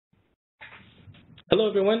Hello,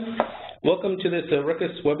 everyone. Welcome to this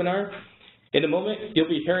Ruckus webinar. In a moment, you'll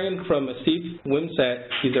be hearing from Steve Wimsat.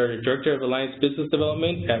 He's our Director of Alliance Business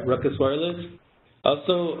Development at Ruckus Wireless.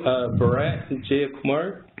 Also, Bharat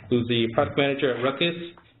Jayakumar, who's the Product Manager at Ruckus.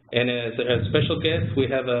 And as a special guest, we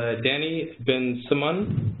have Danny Ben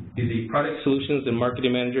Simon. He's the Product Solutions and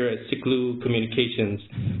Marketing Manager at Siklu Communications.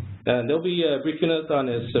 They'll be briefing us on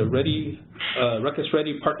his Ruckus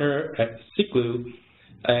Ready partner at Siklu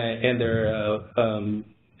and their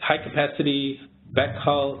high-capacity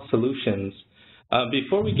backhaul solutions.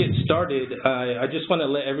 Before we get started, I just want to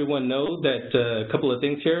let everyone know that a couple of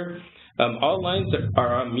things here. All lines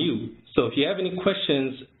are on mute, so if you have any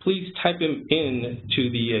questions, please type them in to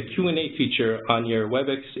the Q&A feature on your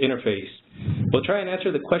WebEx interface. We'll try and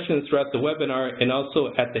answer the questions throughout the webinar and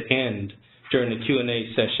also at the end during the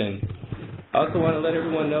Q&A session. I also want to let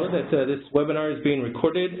everyone know that this webinar is being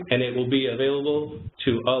recorded and it will be available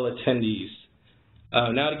to all attendees.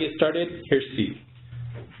 Now to get started, here's Steve.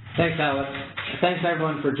 Thanks, Alex. Thanks,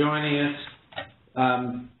 everyone, for joining us.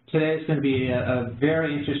 Today is going to be a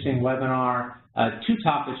very interesting webinar. Two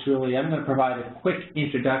topics, really. I'm going to provide a quick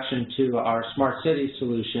introduction to our Smart City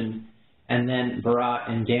solution, and then Bharat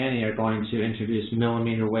and Danny are going to introduce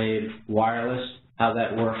millimeter wave wireless, how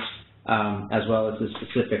that works, as well as the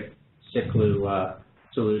specific Siklu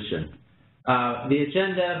solution. The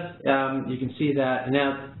agenda, you can see that.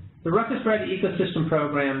 Now, the Ruckus Ready Ecosystem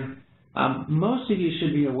Program, most of you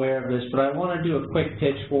should be aware of this, but I want to do a quick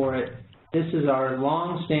pitch for it. This is our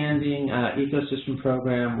long-standing ecosystem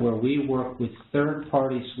program where we work with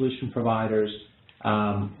third-party solution providers.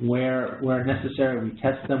 Where necessary, we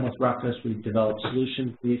test them with Ruckus. We develop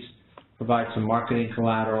solutions. We provide some marketing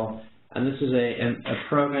collateral. And this is a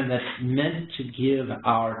program that's meant to give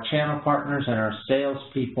our channel partners and our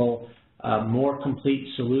salespeople more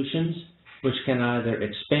complete solutions, which can either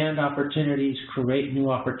expand opportunities, create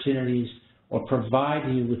new opportunities, or provide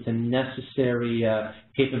you with the necessary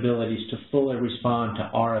capabilities to fully respond to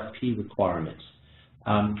RFP requirements.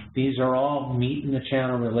 These are all meet in the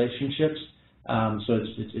channel relationships, so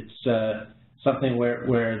it's something where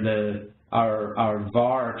our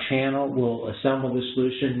VAR channel will assemble the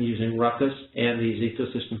solution using Ruckus and these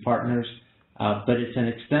ecosystem partners, but it's an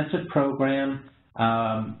extensive program.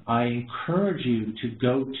 I encourage you to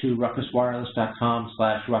go to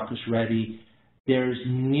ruckuswireless.com/ruckusready. There's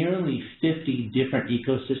nearly 50 different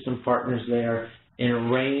ecosystem partners there in a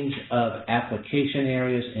range of application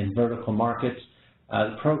areas and vertical markets.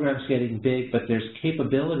 The program's getting big, but there's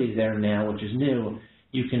capability there now, which is new.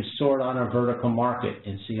 You can sort on a vertical market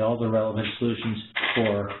and see all the relevant solutions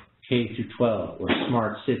for K-12 or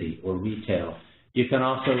smart city or retail. You can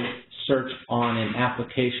also search on an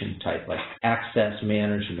application type like access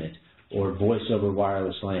management or voice over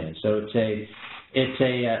wireless LAN. So it's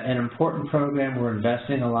an important program. We're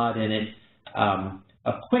investing a lot in it. A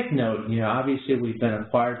quick note, obviously we've been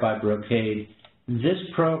acquired by Brocade. This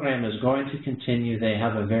program is going to continue. They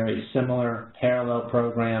have a very similar parallel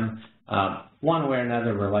program. One way or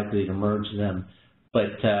another, we're likely to merge them.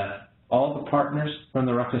 But all the partners from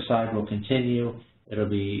the Ruckus side will continue. It'll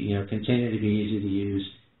be, continue to be easy to use.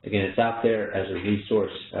 Again, it's out there as a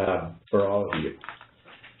resource for all of you.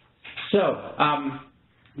 So,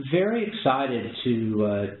 very excited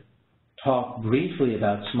to talk briefly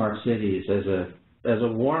about smart cities as a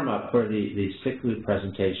warm-up for the Siklu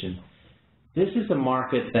presentation. This is a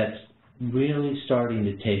market that's really starting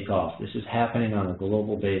to take off. This is happening on a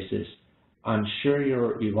global basis. I'm sure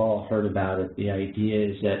you've all heard about it. The idea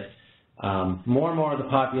is that more and more of the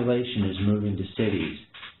population is moving to cities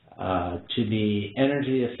to be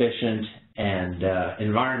energy efficient and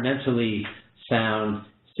environmentally sound.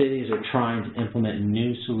 Cities are trying to implement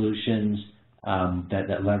new solutions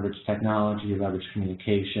that leverage technology, leverage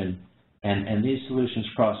communication, and these solutions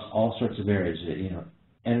cross all sorts of areas.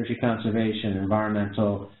 Energy conservation,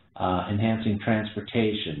 environmental, enhancing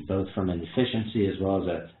transportation, both from an efficiency as well as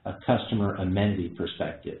a customer amenity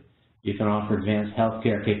perspective. You can offer advanced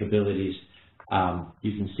healthcare capabilities.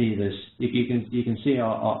 You can see this. You can see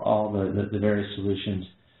all the various solutions.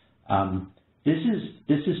 This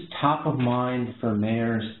is top of mind for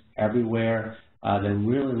mayors everywhere. They're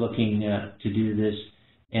really looking to do this,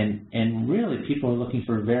 and really people are looking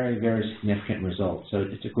for very, very significant results. So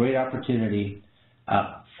it's a great opportunity.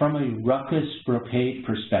 From a Ruckus Brocade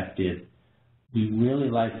perspective, we really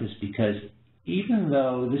like this because even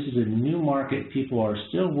though this is a new market, people are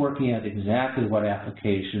still working out exactly what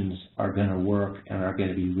applications are going to work and are going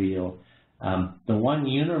to be real. The one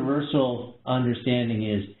universal understanding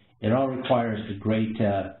is it all requires a great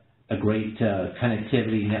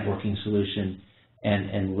connectivity networking solution.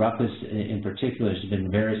 and Ruckus in particular has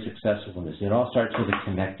been very successful in this. It all starts with a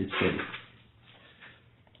connected city.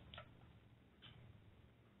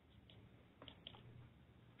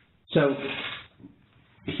 So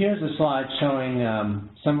here's a slide showing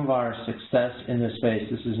some of our success in this space.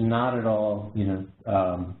 This is not at all,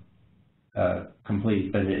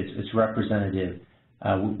 complete, but it's representative.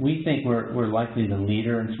 We think we're likely the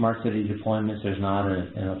leader in smart city deployments. There's not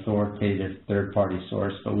an authoritative third-party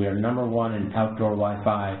source, but we are #1 in outdoor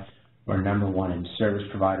Wi-Fi. We're #1 in service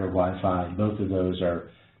provider Wi-Fi. Both of those are,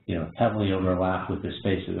 heavily overlapped with the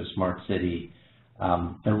space of the smart city.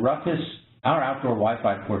 The Ruckus, our outdoor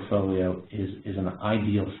Wi-Fi portfolio is an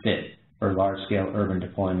ideal fit for large-scale urban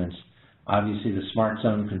deployments. Obviously, the Smart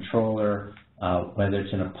Zone controller, whether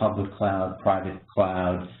it's in a public cloud, private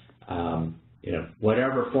cloud,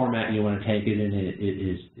 whatever format you want to take it in, it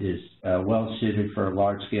is well suited for a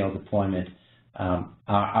large-scale deployment. Our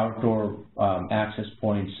outdoor access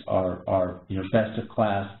points are best of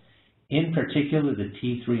class. In particular, the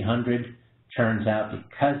T300 turns out,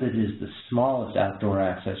 because it is the smallest outdoor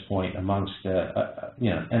access point amongst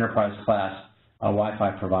enterprise class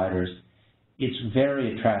Wi-Fi providers, it's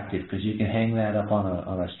very attractive because you can hang that up on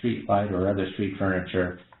a street light or other street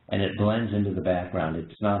furniture, and it blends into the background.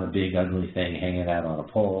 It's not a big ugly thing hanging out on a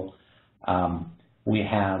pole. We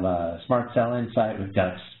have Smart Cell Insight. We've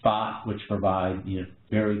got Spot, which provide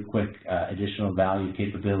very quick additional value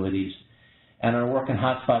capabilities. And our work in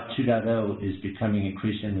Hotspot 2.0 is becoming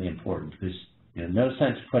increasingly important because no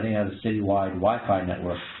sense putting out a citywide Wi-Fi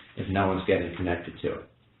network if no one's getting connected to it.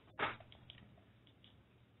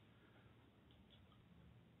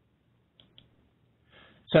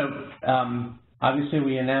 So obviously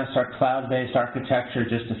we announced our cloud-based architecture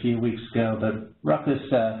just a few weeks ago, but Ruckus,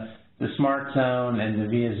 the Smart Zone and the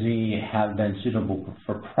VSV have been suitable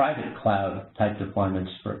for private cloud type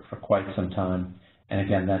deployments for quite some time. And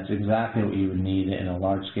again, that's exactly what you would need in a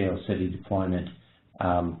large-scale city deployment,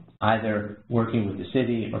 either working with the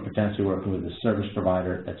city or potentially working with a service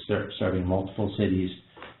provider that's serving multiple cities.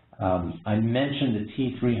 I mentioned the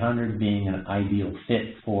T300 being an ideal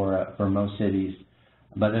fit for most cities,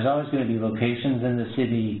 but there's always going to be locations in the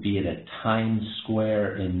city, be it a Times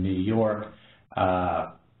Square in New York,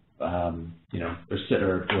 or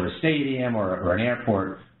a stadium or an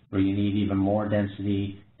airport where you need even more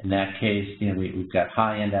density. In that case, we've got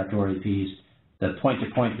high-end outdoor APs. The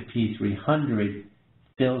point-to-point, the P300,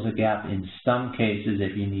 fills a gap in some cases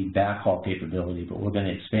if you need backhaul capability, but we're going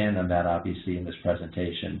to expand on that, obviously, in this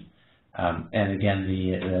presentation. And again,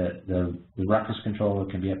 the Ruckus controller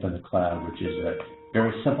can be up in the cloud, which is a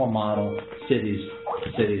very simple model. Cities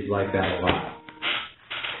like that a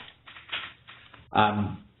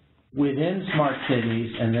lot. Within smart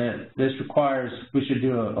cities, and this requires, we should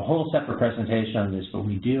do a whole separate presentation on this, but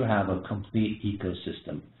we do have a complete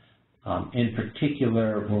ecosystem. In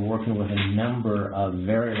particular, we're working with a number of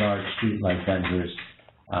very large streetlight vendors.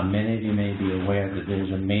 Many of you may be aware that there's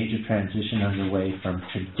a major transition underway from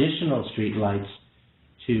traditional streetlights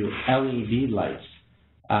to LED lights.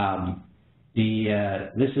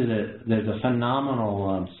 There's a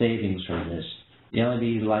phenomenal savings from this. The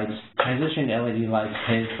LED lights, transitioning to LED lights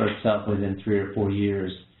pays for itself within 3 or 4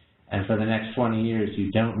 years, and for the next 20 years,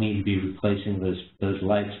 you don't need to be replacing those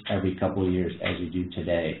lights every couple of years as you do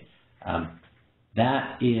today.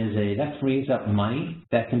 That frees up money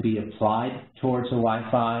that can be applied towards the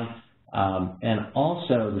Wi-Fi, and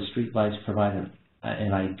also the street lights provide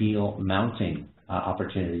an ideal mounting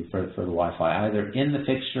opportunity for the Wi-Fi, either in the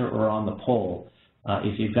fixture or on the pole.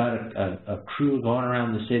 If you've got a crew going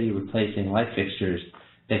around the city replacing light fixtures,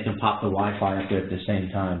 they can pop the Wi-Fi up there at the same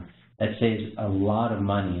time. That saves a lot of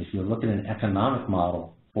money. If you look at an economic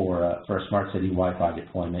model for a smart city Wi-Fi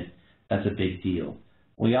deployment, that's a big deal.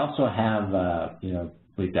 We also have,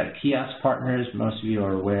 we've got kiosk partners. Most of you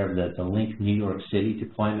are aware of the Link New York City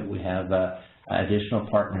deployment. We have additional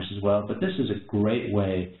partners as well. But this is a great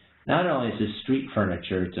way. Not only is this street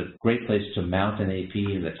furniture, it's a great place to mount an AP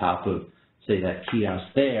in the top of, say, that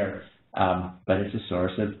kiosk there, but it's a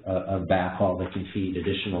source of backhaul that can feed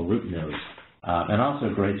additional route nodes, and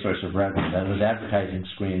also a great source of revenue. And those advertising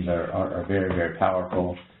screens are very, very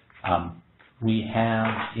powerful. We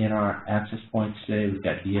have in our access points today, we've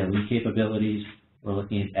got DLE capabilities. We're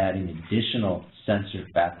looking at adding additional sensor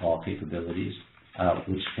backhaul capabilities,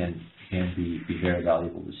 which can be very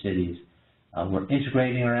valuable to cities. We're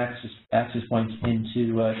integrating our access points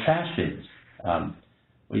into trash bins.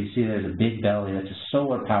 Where you see there's a big belly, that's a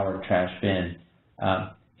solar-powered trash bin.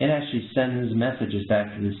 It actually sends messages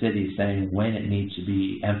back to the city saying when it needs to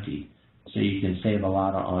be empty. So you can save a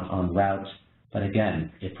lot on routes. But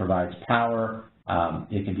again, it provides power,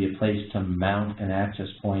 It can be a place to mount an access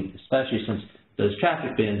point, especially since those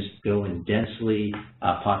traffic bins go in densely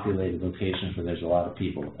populated locations where there's a lot of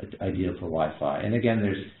people, ideal for Wi-Fi. And again,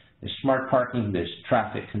 there's smart parking, there's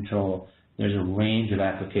traffic control, there's a range of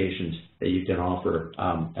applications that you can offer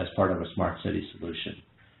as part of a smart city solution.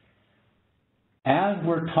 As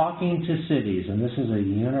we're talking to cities, and this is a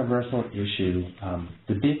universal issue,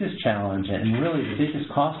 the biggest challenge and really the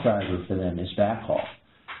biggest cost driver for them is backhaul.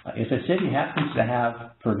 If a city happens to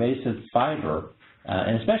have pervasive fiber,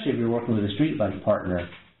 and especially if you're working with a streetlight partner,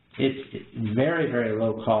 it's very, very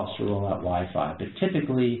low cost to roll out Wi-Fi. But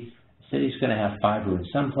typically, the city's going to have fiber in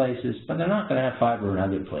some places, but they're not going to have fiber in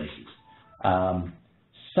other places.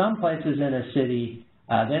 Some places in a city,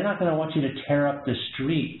 they're not going to want you to tear up the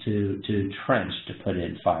street to trench to put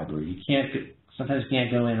in fiber. You sometimes can't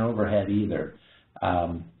go in overhead either.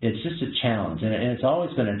 It's just a challenge, and it's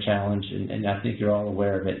always been a challenge, and I think you're all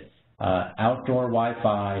aware of it. Outdoor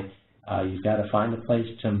Wi-Fi, you've got to find a place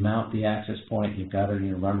to mount the access point. You've got to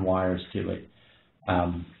run wires to it.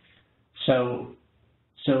 So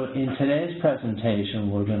in today's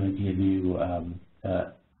presentation, we're going to give you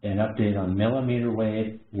an update on millimeter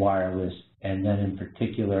wave wireless, and then in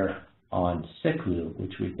particular on Siklu,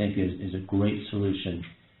 which we think is a great solution.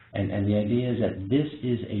 And the idea is that this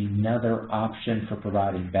is another option for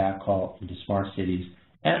providing backhaul into smart cities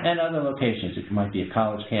and other locations. It might be a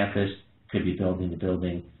college campus, could be building to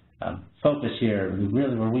building. Focus here,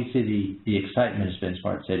 really where we see the excitement has been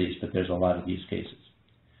smart cities, but there's a lot of use cases.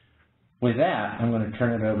 With that, I'm going to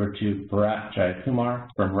turn it over to Bharat Jayakumar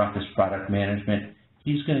from Ruckus Product Management.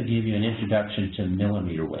 He's going to give you an introduction to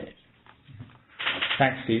millimeter wave.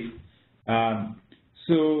 Thanks, Steve.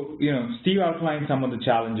 So, Steve outlined some of the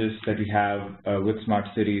challenges that we have with smart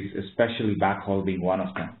cities, especially backhaul being one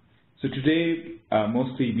of them. So today,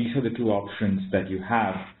 mostly these are the two options that you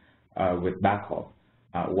have with backhaul.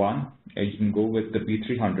 One, you can go with the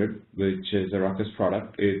P300, which is a Ruckus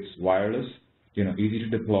product. It's wireless, easy to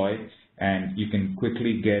deploy, and you can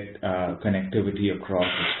quickly get connectivity across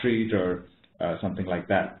the street or something like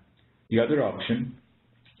that. The other option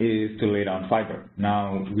is to lay down fiber.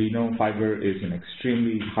 Now, we know fiber is in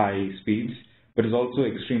extremely high speeds, but it's also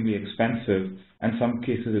extremely expensive, and some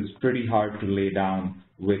cases it's pretty hard to lay down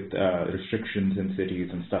with restrictions in cities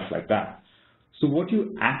and stuff like that. So what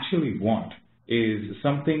you actually want is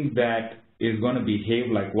something that is going to behave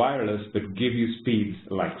like wireless but give you speeds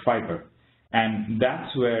like fiber. And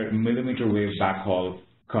that's where millimeter wave backhaul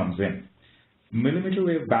comes in. Millimeter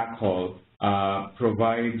wave backhaul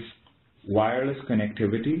provides wireless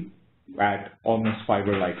connectivity at almost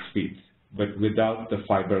fiber-like speeds, but without the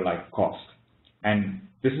fiber-like cost. And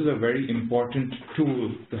this is a very important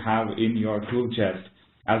tool to have in your tool chest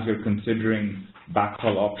as you're considering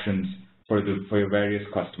backhaul options for your various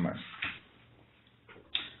customers.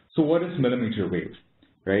 So what is millimeter wave,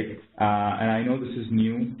 right? And I know this is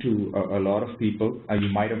new to a lot of people. You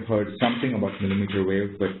might have heard something about millimeter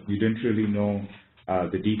wave, but you didn't really know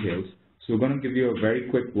the details. So we're going to give you a very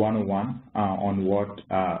quick 101 on what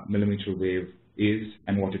millimeter wave is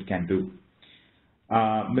and what it can do.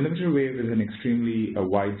 Millimeter wave is an extremely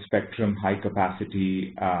wide spectrum, high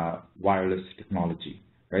capacity wireless technology,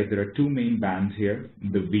 right? There are two main bands here,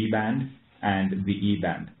 the V band and the E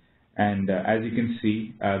band. And as you can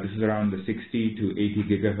see, this is around the 60 to 80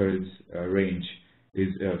 gigahertz range is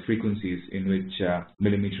frequencies in which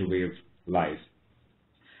millimeter wave lies.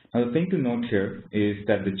 Now, the thing to note here is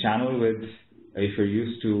that the channel widths, if you're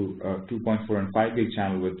used to 2.4 and 5 gig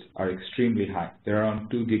channel widths, are extremely high. They're around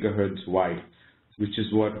 2 gigahertz wide, which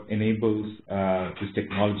is what enables this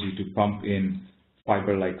technology to pump in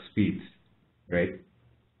fiber-like speeds, right?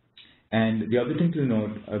 And the other thing to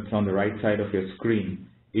note, it's on the right side of your screen,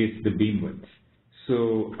 is the beam width.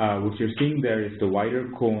 So what you're seeing there is the wider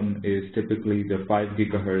cone is typically the 5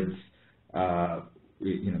 gigahertz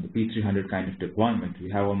the P300 kind of deployment. We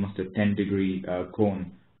have almost a 10-degree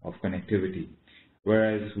cone of connectivity.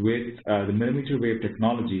 Whereas with the millimeter wave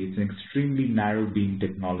technology, it's an extremely narrow beam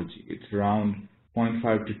technology. It's around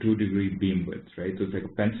 0.5 to 2 degree beam width, right? So it's like a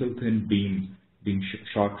pencil-thin beam being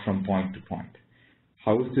shot from point to point.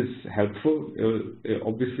 How is this helpful?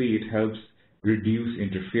 Obviously, it helps reduce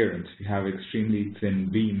interference. If you have extremely thin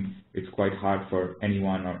beam, it's quite hard for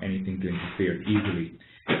anyone or anything to interfere easily.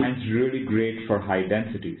 And it's really great for high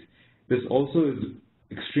densities. This also is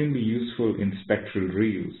extremely useful in spectral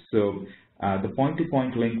reuse. So the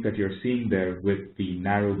point-to-point link that you're seeing there with the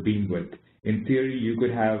narrow beam width, in theory, you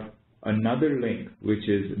could have another link which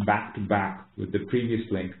is back-to-back with the previous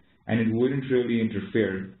link, and it wouldn't really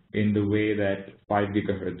interfere in the way that 5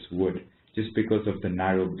 gigahertz would, just because of the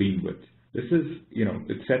narrow beam width. This is,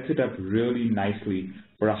 it sets it up really nicely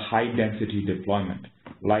for a high-density deployment,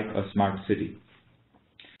 like a smart city.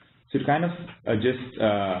 So to kind of just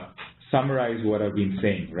summarize what I've been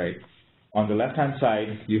saying, right? On the left-hand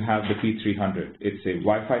side, you have the P300. It's a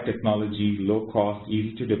Wi-Fi technology, low-cost,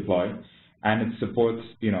 easy to deploy, and it supports,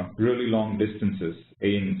 really long distances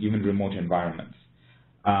in even remote environments.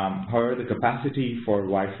 However, the capacity for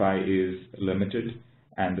Wi-Fi is limited,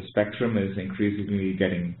 and the spectrum is increasingly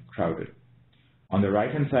getting crowded. On the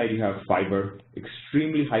right-hand side, you have fiber,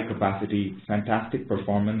 extremely high capacity, fantastic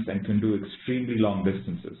performance, and can do extremely long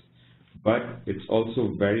distances. But it's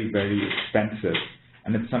also very, very expensive,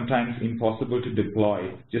 and it's sometimes impossible to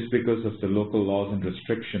deploy just because of the local laws and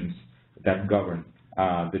restrictions that govern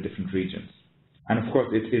the different regions. And of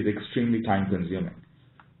course, it is extremely time-consuming.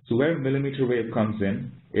 So where millimeter wave comes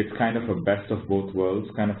in, it's kind of a best of both worlds,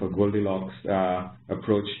 kind of a Goldilocks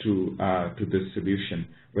approach to this solution,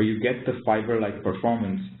 where you get the fiber-like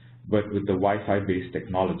performance, but with the Wi-Fi based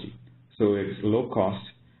technology. So it's low cost.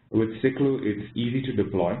 With Siklu, it's easy to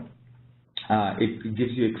deploy. It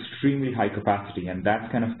gives you extremely high capacity, and that's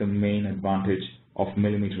kind of the main advantage of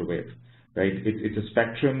millimeter wave, right? It's a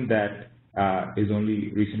spectrum that is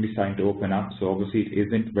only recently starting to open up, so obviously it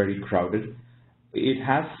isn't very crowded. It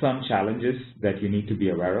has some challenges that you need to be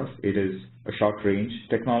aware of. It is a short-range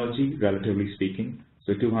technology, relatively speaking,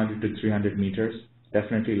 so 200 to 300 meters,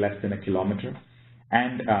 definitely less than a kilometer,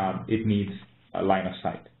 and it needs a line of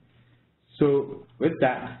sight. So with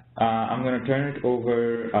that, I'm going to turn it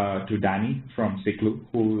over to Danny from Siklu,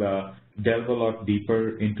 who will delve a lot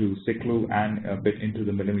deeper into Siklu and a bit into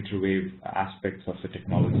the millimeter wave aspects of the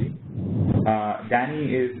technology.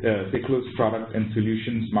 Danny is Siklu's product and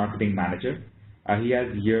solutions marketing manager. He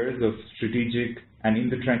has years of strategic and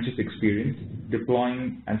in-the-trenches experience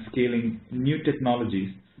deploying and scaling new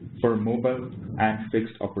technologies for mobile and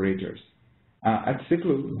fixed operators. At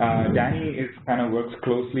Siklu, Danny kind of works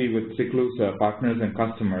closely with Siklu's partners and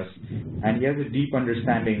customers, and he has a deep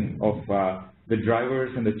understanding of the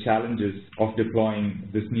drivers and the challenges of deploying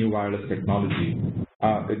this new wireless technology.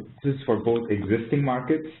 This is for both existing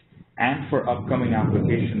markets and for upcoming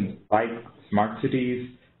applications like smart cities,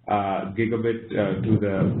 gigabit to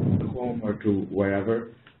the home or to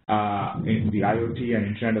wherever, in the IoT and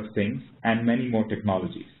Internet of Things, and many more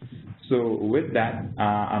technologies. So with that,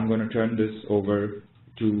 I'm going to turn this over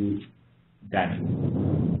to Danny.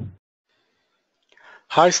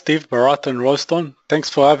 Hi, Steve, Bharat, and Roston. Thanks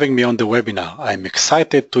for having me on the webinar. I'm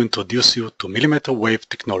excited to introduce you to millimeter wave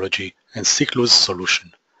technology and Siklu's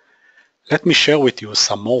solution. Let me share with you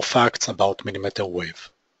some more facts about millimeter wave.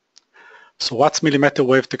 So what's millimeter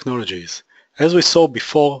wave technologies? As we saw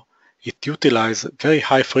before, it utilizes very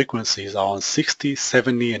high frequencies around 60,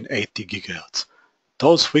 70, and 80 gigahertz.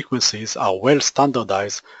 Those frequencies are well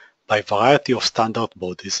standardized by a variety of standard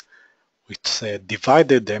bodies, which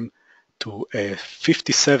divided them to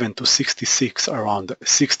 57 to 66 around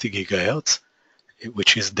 60 gigahertz,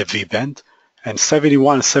 which is the V band, and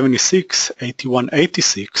 71, 76, 81,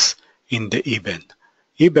 86 in the E band.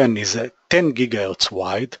 E band is 10 gigahertz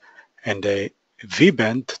wide, and the V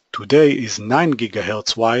band today is 9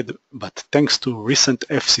 gigahertz wide, but thanks to recent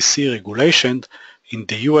FCC regulation in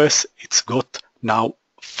the US, it's got now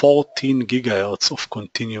 14 gigahertz of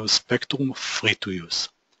continuous spectrum free to use.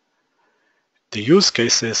 The use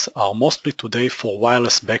cases are mostly today for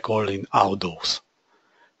wireless backhaul in outdoors.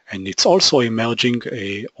 And it's also emerging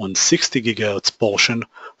on 60 gigahertz portion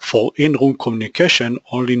for in-room communication,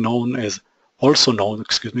 also known as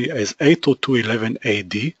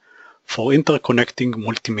 802.11ad for interconnecting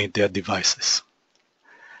multimedia devices.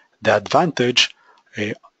 The advantage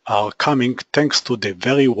are coming thanks to the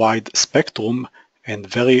very wide spectrum and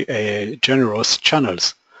very generous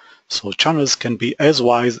channels. So channels can be as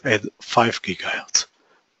wide as 5 gigahertz.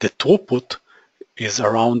 The throughput is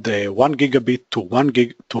around 1 gigabit to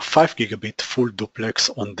 5 gigabit full duplex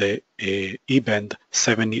on the E-band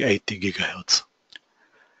 70-80 gigahertz.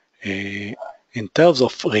 In terms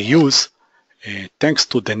of reuse, thanks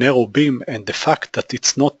to the narrow beam and the fact that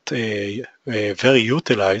it's not very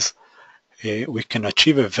utilized, we can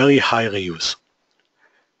achieve a very high reuse.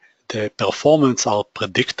 The performance are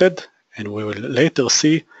predicted, and we will later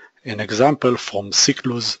see an example from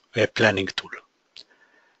Siklu's planning tool.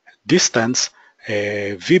 Distance,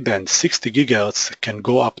 V-band 60 gigahertz can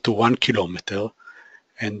go up to 1 kilometer,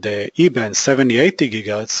 and the E-band 70-80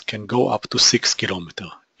 gigahertz can go up to 6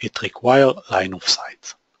 kilometers. It requires line of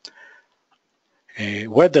sight.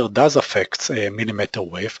 Weather does affect millimeter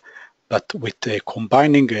wave, but with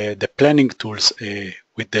combining the planning tools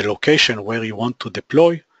with the location where you want to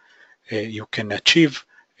deploy, you can achieve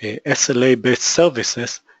SLA-based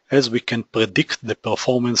services as we can predict the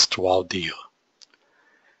performance throughout the year.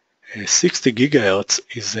 60 GHz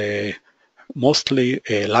is mostly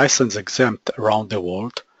license exempt around the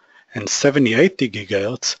world, and 70-80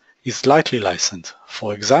 GHz is lightly licensed.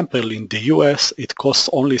 For example, in the US, it costs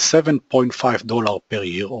only $7.5 per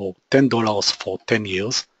year, or $10 for 10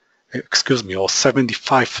 years, or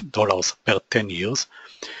 $75 per 10 years.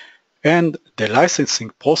 And the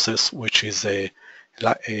licensing process, which is a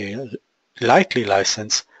lightly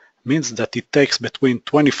licensed, means that it takes between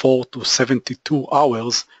 24 to 72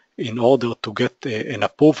 hours in order to get an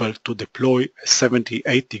approval to deploy a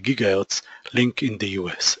 70-80 GHz link in the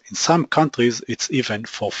US. In some countries, it's even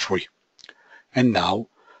for free. And now,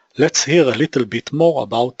 let's hear a little bit more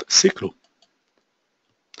about Siklu.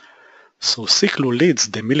 So Siklu leads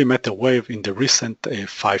the millimeter wave in the recent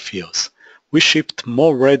 5 years. We shipped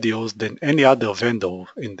more radios than any other vendor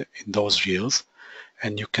in those years,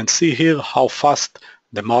 and you can see here how fast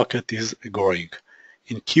the market is growing.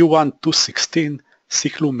 In Q1 2016,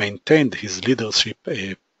 Siklu maintained his leadership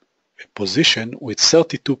position with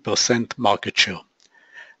 32% market share.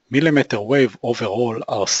 Millimeter wave overall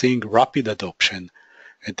are seeing rapid adoption,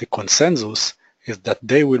 and the consensus is that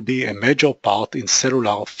they will be a major part in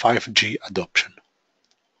cellular 5G adoption.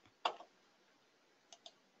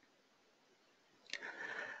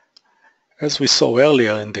 As we saw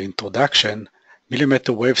earlier in the introduction,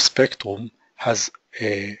 millimeter wave spectrum is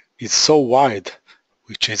so wide,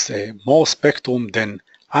 which is more spectrum than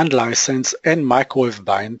unlicensed and microwave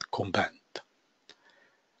band combined.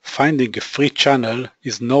 Finding a free channel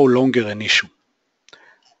is no longer an issue.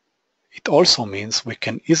 It also means we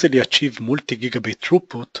can easily achieve multi-gigabit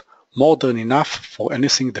throughput, more than enough for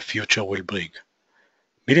anything the future will bring.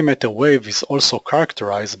 Millimeter wave is also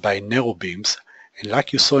characterized by narrow beams, and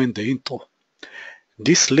like you saw in the intro,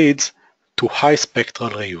 this leads to high spectral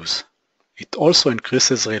reuse. It also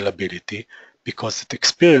increases reliability because it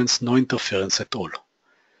experiences no interference at all.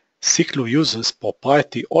 Siklu uses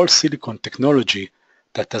proprietary all-silicon technology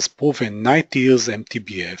that has proven 90 years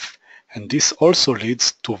MTBF, and this also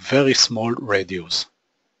leads to very small radios.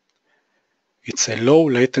 It's a low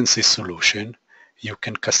latency solution. You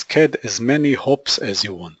can cascade as many hops as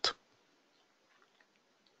you want.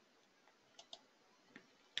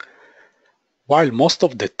 While most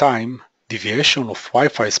of the time, deviation of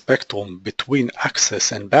Wi-Fi spectrum between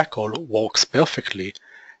access and backhaul works perfectly,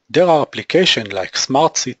 there are applications like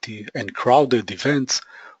smart city and crowded events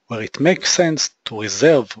where it makes sense to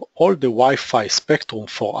reserve all the Wi-Fi spectrum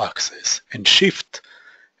for access and shift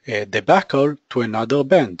the backhaul to another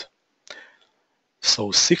band.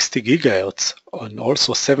 So 60 GHz and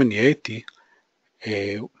also 70-80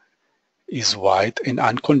 is wide and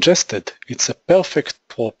uncongested. It's a perfect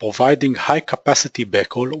for providing high capacity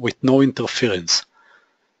backhaul with no interference.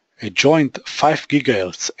 A joint 5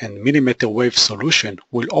 GHz and millimeter wave solution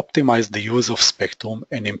will optimize the use of spectrum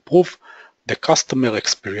and improve the customer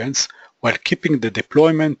experience while keeping the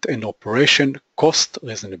deployment and operation cost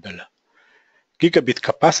reasonable. Gigabit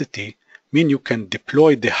capacity means you can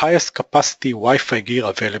deploy the highest capacity Wi-Fi gear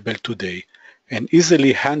available today and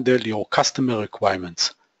easily handle your customer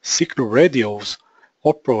requirements. Siklu radios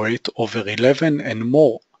operate over 11 and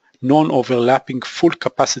more non-overlapping full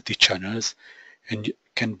capacity channels and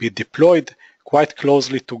can be deployed quite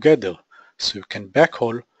closely together, so you can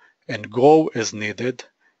backhaul and grow as needed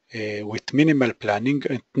with minimal planning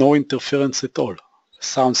and no interference at all.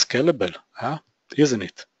 Sounds scalable, huh? Isn't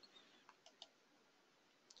it?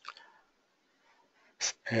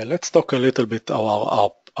 Let's talk a little bit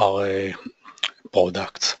about our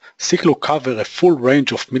products. Siklu cover a full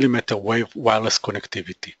range of millimeter wave wireless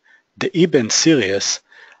connectivity. The E-band series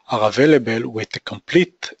are available with a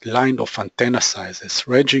complete line of antenna sizes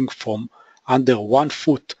ranging from under 1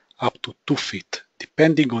 foot up to 2 feet,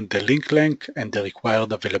 depending on the link length and the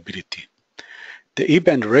required availability. The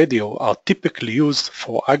E-band radio are typically used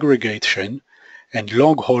for aggregation and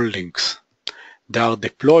long-haul links. They are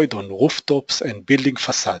deployed on rooftops and building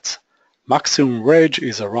facades. Maximum range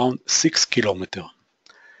is around 6 km.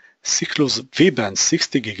 Siklu's V-band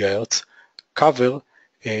 60 GHz cover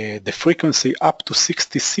the frequency up to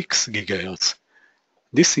 66 GHz.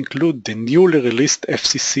 This includes the newly released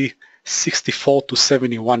FCC 64 to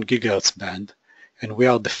 71 GHz band, and we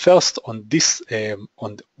are the first on this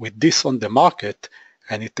with this on the market,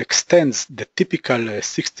 and it extends the typical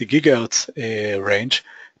 60 GHz range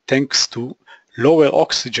thanks to lower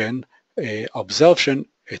oxygen absorption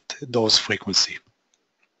at those frequencies.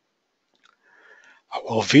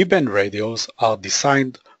 Our V-band radios are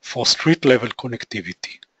designed for street-level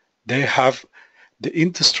connectivity. They have the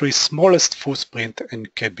industry's smallest footprint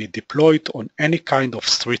and can be deployed on any kind of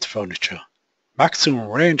street furniture. Maximum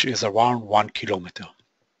range is around 1 kilometer.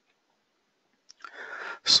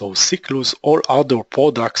 So Siklu's all other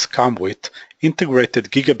products come with integrated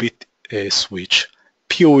gigabit switch,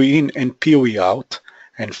 PoE in and PoE out,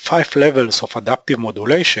 and 5 levels of adaptive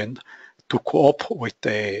modulation to cope with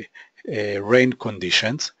rain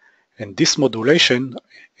conditions. And this modulation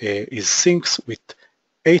is syncs with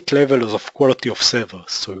 8 levels of quality of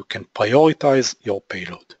service, so you can prioritize your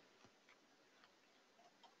payload.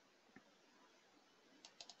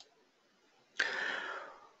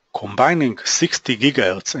 Combining 60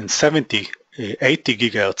 GHz and 80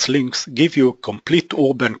 GHz links give you complete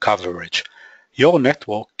urban coverage. Your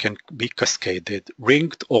network can be cascaded,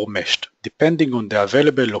 ringed, or meshed, depending on the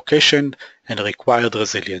available location and required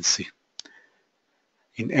resiliency.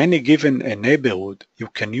 In any given neighborhood, you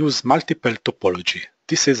can use multiple topology.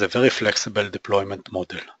 This is a very flexible deployment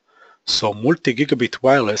model. So multi-gigabit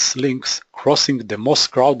wireless links crossing the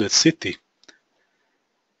most crowded city.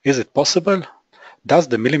 Is it possible? Does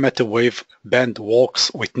the millimeter wave band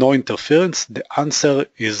works with no interference? The answer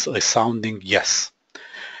is resounding yes.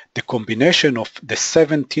 The combination of the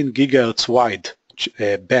 17 GHz wide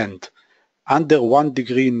band, under 1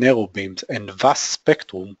 degree narrow beams, and vast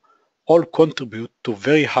spectrum all contribute to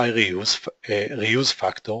very high reuse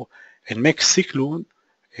factor and make Siklu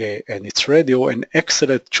and its radio an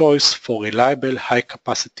excellent choice for reliable,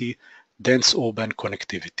 high-capacity, dense urban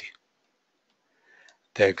connectivity.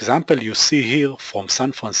 The example you see here from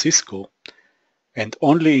San Francisco and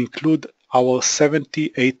only include our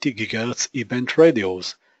 70-80 GHz E-band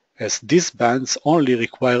radios, as these bands only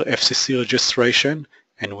require FCC registration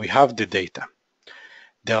and we have the data.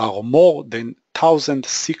 There are more than 1,000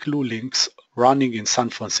 Siklu links running in San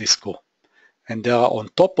Francisco, and there are on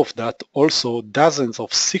top of that also dozens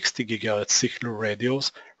of 60 GHz Siklu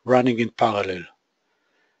radios running in parallel.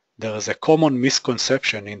 There is a common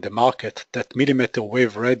misconception in the market that millimeter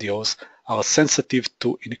wave radios are sensitive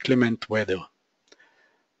to inclement weather.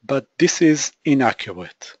 But this is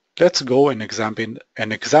inaccurate. Let's go and examine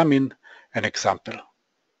an example.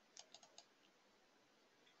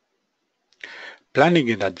 Planning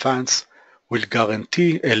in advance will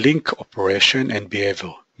guarantee a link operation and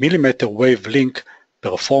behavior. Millimeter wave link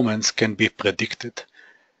performance can be predicted.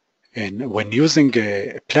 And when using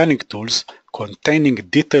planning tools containing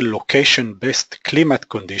detailed location-based climate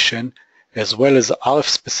condition as well as RF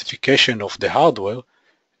specification of the hardware,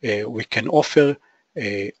 we can offer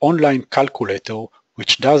an online calculator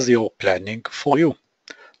which does your planning for you.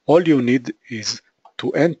 All you need is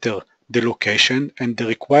to enter the location and the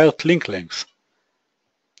required link length.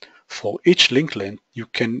 For each link length, you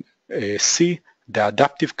can see the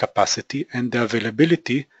adaptive capacity and the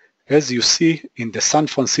availability, as you see in the San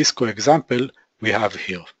Francisco example we have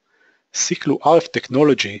here. Siklu RF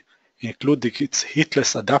technology, including its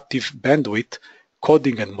hitless adaptive bandwidth,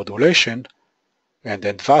 coding and modulation, and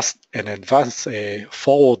advanced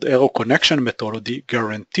forward arrow connection methodology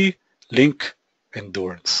guarantee link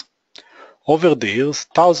endurance. Over the years,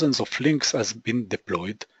 thousands of links have been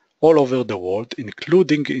deployed all over the world,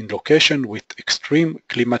 including in locations with extreme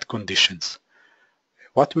climate conditions.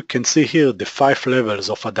 What we can see here, the 5 levels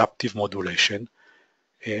of adaptive modulation,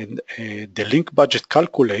 and the link budget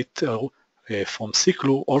calculator from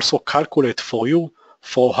Siklu also calculate for you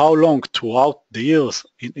for how long throughout the years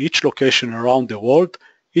in each location around the world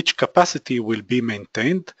each capacity will be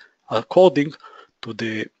maintained according to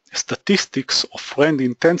the statistics of rain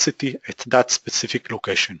intensity at that specific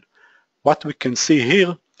location. What we can see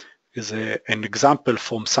here is an example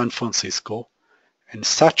from San Francisco, and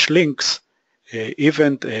such links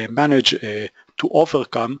even manage to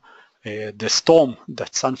overcome the storm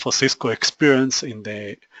that San Francisco experienced in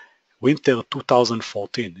the winter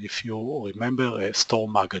 2014, if you remember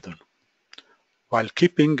Storm Mageddon, while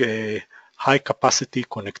keeping a high capacity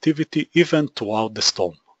connectivity even throughout the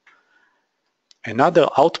storm. Another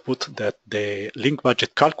output that the link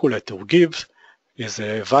budget calculator gives is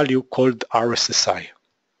a value called RSSI.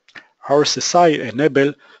 RSSI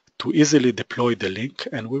enables to easily deploy the link,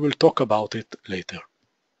 and we will talk about it later.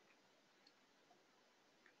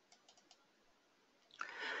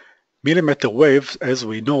 Millimeter waves, as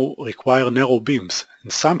we know, require narrow beams. In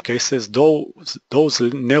some cases, those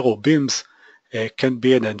narrow beams can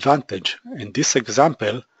be an advantage. In this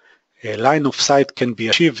example, a line of sight can be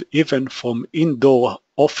achieved even from indoor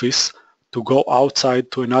office to go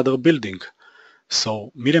outside to another building.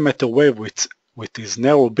 So millimeter wave with its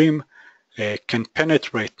narrow beam can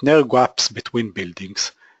penetrate narrow gaps between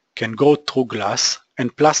buildings, can go through glass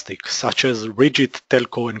and plastic, such as rigid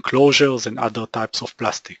telco enclosures and other types of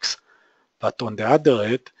plastics. But on the other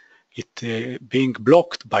hand, it being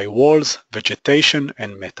blocked by walls, vegetation,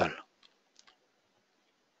 and metal.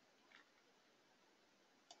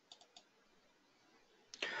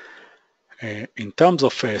 In terms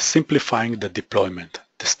of simplifying the deployment,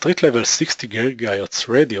 the street-level 60 GHz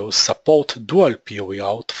radios support dual PoE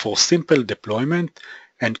out for simple deployment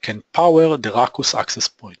and can power the Ruckus access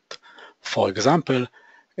point. For example,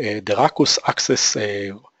 the Ruckus access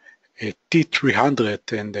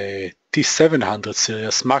T300 and T700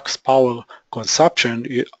 series max power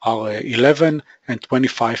consumption are 11 and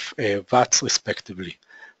 25 watts respectively,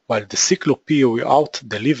 while the Siklu PoE out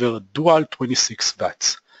deliver dual 26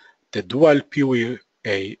 watts. The dual PoE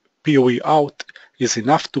out is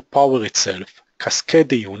enough to power itself, cascade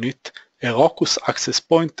the unit, a Ruckus access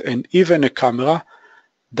point, and even a camera.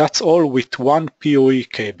 That's all with one PoE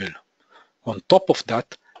cable. On top of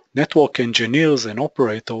that, network engineers and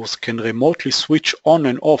operators can remotely switch on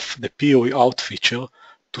and off the PoE out feature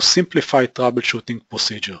to simplify troubleshooting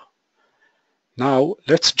procedure. Now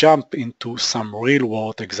let's jump into some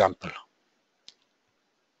real-world example.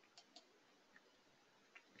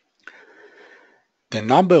 The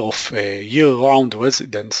number of year-round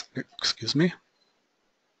residents,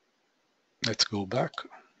 let's go back.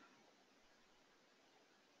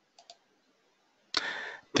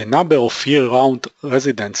 The number of year-round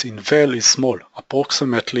residents in Vail is small,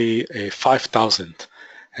 approximately 5,000,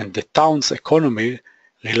 and the town's economy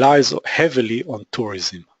relies heavily on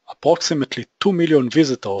tourism. Approximately 2 million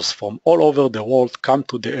visitors from all over the world come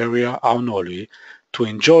to the area annually to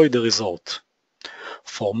enjoy the resort.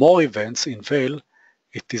 For more events in Vail,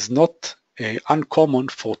 it is not uncommon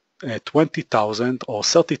for 20,000 or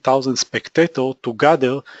 30,000 spectators to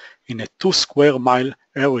gather in a 2 square mile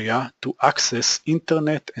area to access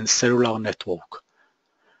internet and cellular network.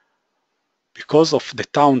 Because of the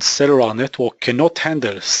town's cellular network cannot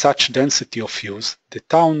handle such density of use, the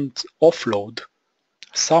town offload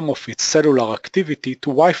some of its cellular activity to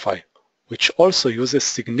Wi-Fi, which also uses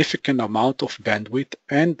significant amount of bandwidth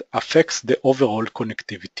and affects the overall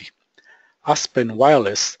connectivity. Aspen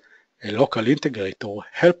Wireless, a local integrator,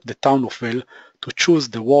 helped the town of Vail to choose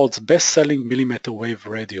the world's best-selling millimeter wave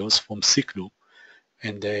radios from Siklu,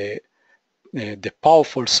 and the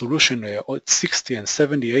powerful solution at 60 and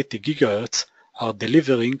 70-80 GHz are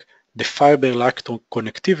delivering the fiber-like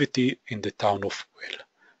connectivity in the town of Vail.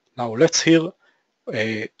 Now let's hear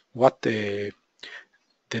what the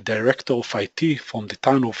director of IT from the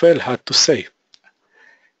town of Vail had to say.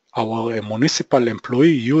 Our municipal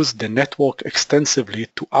employee used the network extensively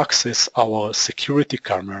to access our security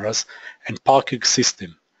cameras and parking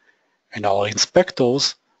system, and our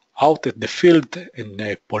inspectors out at the field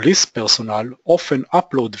and police personnel often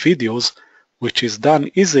upload videos, which is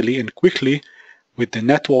done easily and quickly with the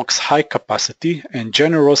network's high capacity and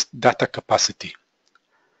generous data capacity.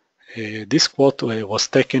 This quote was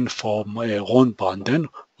taken from Ron Branden,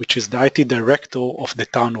 which is the IT director of the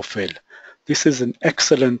town of Vail. This is an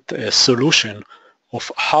excellent solution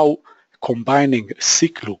of how combining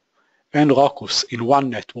Siklu and Ruckus in one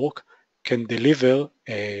network can deliver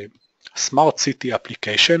a smart city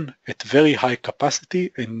application at very high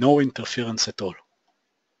capacity and no interference at all.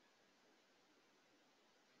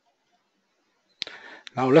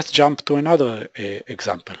 Now let's jump to another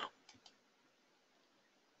example.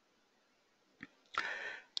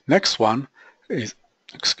 Next one is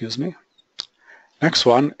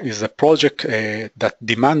a project that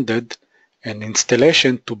demanded an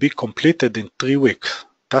installation to be completed in 3 weeks.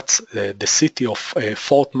 That's the city of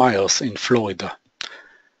Fort Myers in Florida.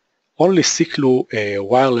 Only Siklu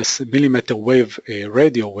wireless millimeter wave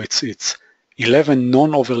radio with its 11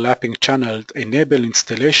 non-overlapping channels enable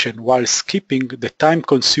installation while skipping the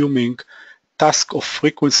time-consuming task of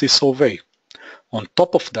frequency survey. On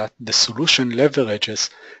top of that, the solution leverages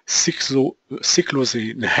Siklu's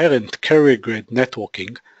inherent carrier-grade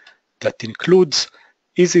networking that includes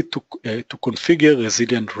easy to configure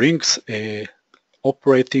resilient rings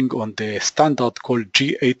operating on the standard called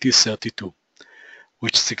G8032,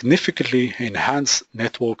 which significantly enhance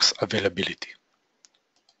network's availability.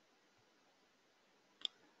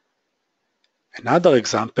 Another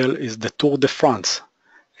example is the Tour de France.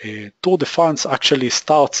 Tour de France actually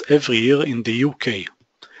starts every year in the UK.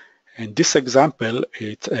 And this example,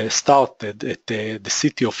 it started at the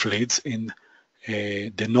city of Leeds in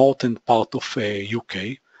the northern part of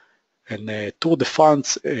UK. And Tour de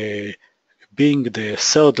France, being the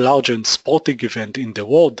third largest sporting event in the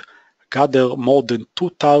world, gathered more than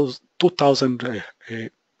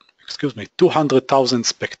 200,000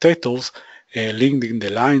 spectators linking the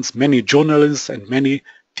lines, many journalists and many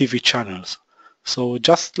TV channels. So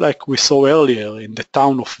just like we saw earlier in the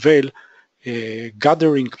town of Vail,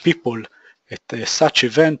 gathering people at such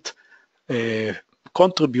event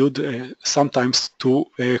contribute sometimes to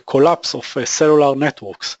a collapse of cellular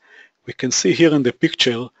networks. We can see here in the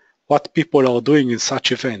picture what people are doing in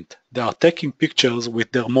such event. They are taking pictures with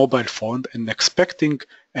their mobile phone and expecting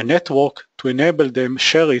a network to enable them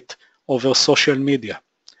share it over social media.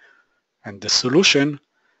 And the solution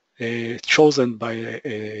chosen by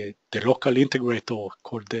the local integrator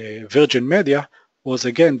called Virgin Media was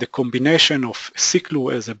again the combination of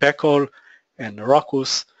Siklu as a backhaul and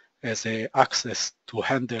Ruckus as a access to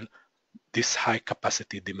handle this high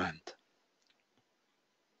capacity demand.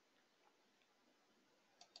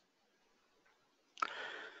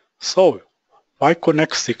 So, why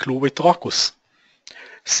connect Siklu with Ruckus?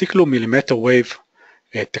 Siklu millimeter wave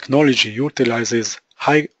technology utilizes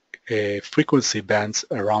high frequency bands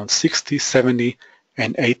around 60, 70,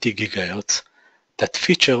 and 80 GHz that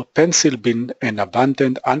feature pencil beam and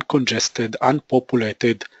abundant, uncongested,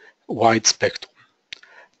 unpopulated wide spectrum.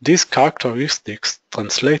 These characteristics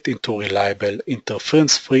translate into reliable,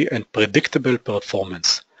 interference-free, and predictable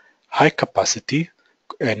performance. High capacity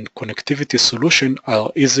and connectivity solutions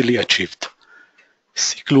are easily achieved.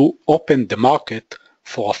 Siklu opened the market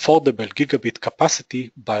for affordable gigabit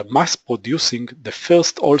capacity by mass producing the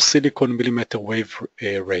first all-silicon millimeter wave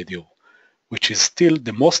radio, which is still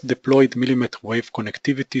the most deployed millimeter wave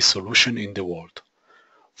connectivity solution in the world.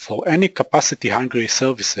 For any capacity-hungry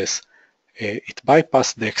services, it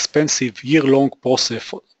bypassed the expensive year-long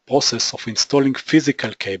process of installing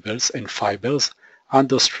physical cables and fibers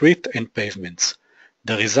under street and pavements.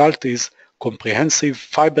 The result is comprehensive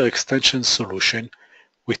fiber extension solution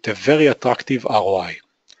with a very attractive ROI.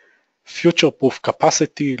 Future-proof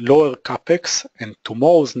capacity, lower capex, and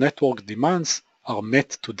tomorrow's network demands are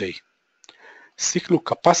met today. Siklu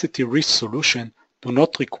capacity-rich solutions do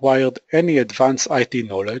not require any advanced IT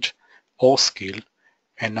knowledge or skill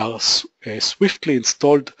and are swiftly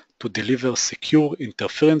installed to deliver secure,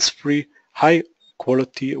 interference-free,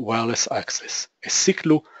 high-quality wireless access. A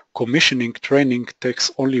Siklu commissioning training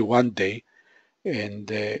takes only 1 day,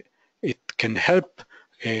 and it can help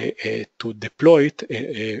to deploy it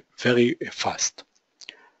very fast.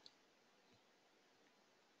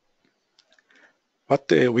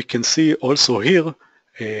 What we can see also here,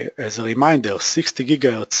 as a reminder, 60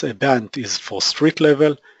 GHz band is for street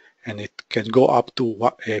level, and it can go up to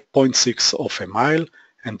 0.6 of a mile,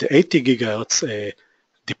 and the 80 GHz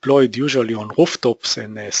deployed usually on rooftops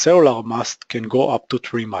and cellular mast can go up to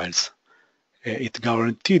 3 miles. It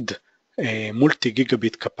guaranteed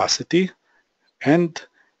multi-gigabit capacity, and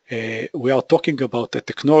we are talking about a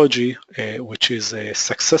technology which is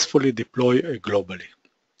successfully deployed globally.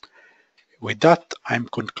 With that, I'm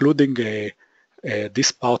concluding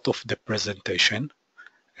this part of the presentation,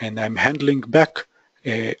 and I'm handing back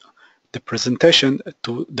the presentation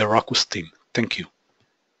to the Ruckus team. Thank you.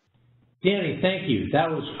 Danny, thank you.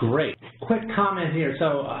 That was great. Quick comment here.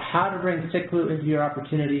 So how to bring Siklu into your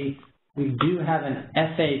opportunity. We do have an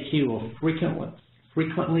FAQ, a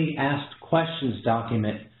frequently asked questions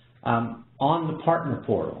document on the partner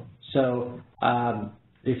portal. So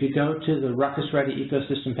if you go to the Ruckus Ready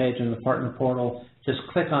ecosystem page on the partner portal, just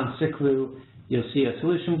click on Siklu. You'll see a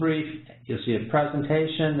solution brief. You'll see a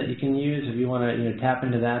presentation that you can use if you want to tap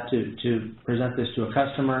into that to present this to a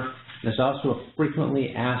customer. There's also a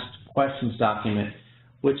frequently asked questions document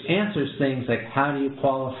which answers things like how do you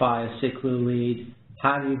qualify a Siklu lead,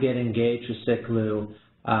 how do you get engaged with Siklu,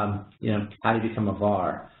 how do you become a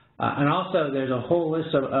VAR. And also there's a whole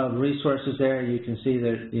list of resources there. You can see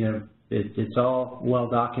that it's all well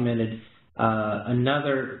documented.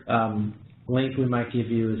 Another link we might give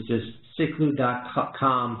you is just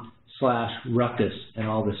siklu.com/ruckus, and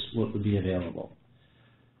all this will be available.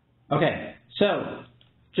 Okay, so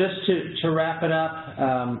just to wrap it up,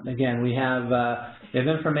 again, we have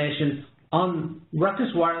information on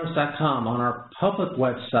ruckuswireless.com on our public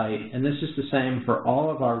website, and this is the same for all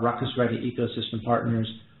of our Ruckus Ready ecosystem partners.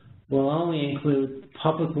 We'll only include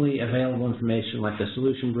publicly available information like the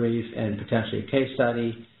solution brief and potentially a case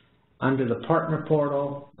study. Under the partner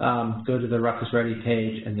portal, go to the Ruckus Ready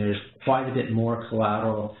page, and there's quite a bit more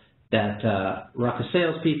collateral that Ruckus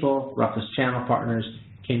salespeople, Ruckus channel partners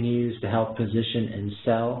can use to help position and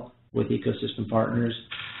sell with ecosystem partners.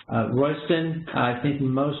 Royston, I think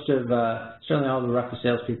most of, certainly all the Ruckus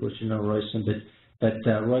salespeople should know Royston, but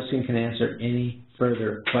Royston can answer any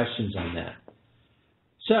further questions on that.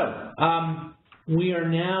 So, we are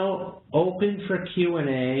now open for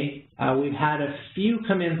Q&A. We've had a few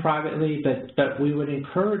come in privately, but we would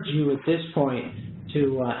encourage you at this point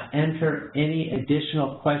to enter any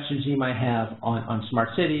additional questions you might have on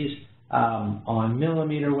smart cities, on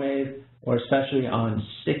millimeter wave, or especially on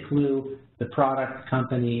Siklu, the product,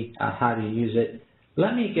 company, how to use it.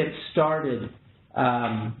 Let me get started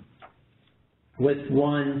with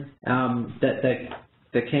one that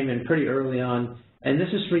that came in pretty early on, and this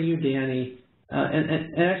is for you, Danny. And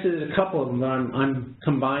actually, there's a couple of them that I'm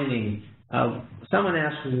combining. Someone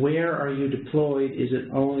asked, where are you deployed? Is it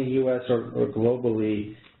only U.S. or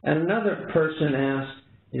globally? And another person asked,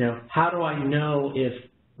 how do I know if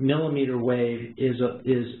millimeter wave is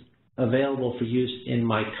available for use in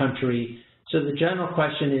my country? So the general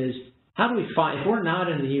question is, how do we find, if we're not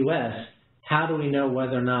in the U.S., how do we know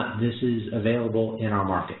whether or not this is available in our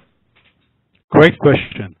market? Great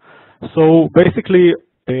question. So basically,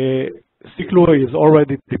 Siklu is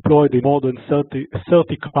already deployed in more than 30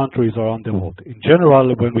 countries around the world. In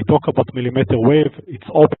general, when we talk about millimeter wave, it's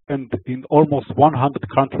opened in almost 100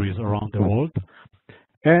 countries around the world.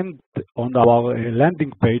 And on our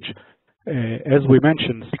landing page, as we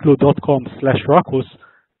mentioned, siklu.com/Ruckus,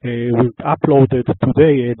 we've uploaded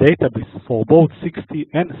today a database for both 60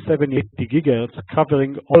 and 780 gigahertz,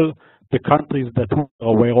 covering all the countries that we're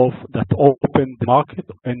aware of that opened the market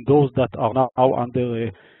and those that are now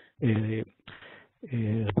under a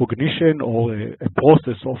recognition or a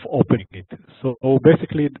process of opening it. So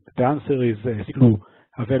basically, the answer is Siklu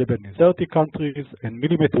available in 30 countries, and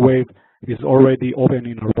millimeter wave is already open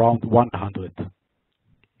in around 100.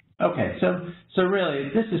 Okay, so really,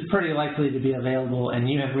 this is pretty likely to be available, and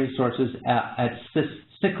you have resources at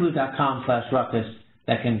siklu.com/Ruckus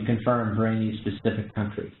that can confirm for any specific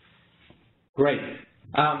country. Great.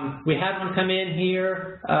 We had one come in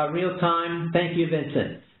here, real time. Thank you,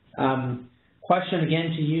 Vincent. Question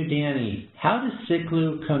again to you, Danny. How does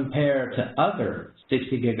Siklu compare to other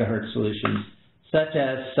 60 gigahertz solutions, such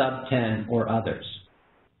as sub-10 or others?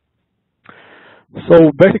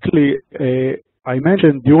 So basically, I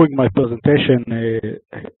mentioned during my presentation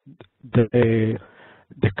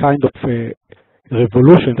the kind of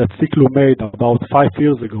revolution that Siklu made about 5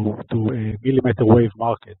 years ago to a millimeter wave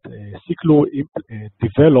market. Siklu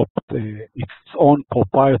developed its own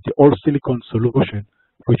proprietary all-silicon solution,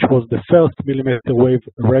 which was the first millimeter wave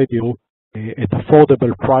radio at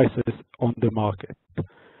affordable prices on the market.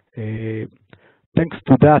 Thanks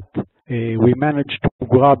to that, we managed to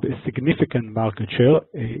grab a significant market share.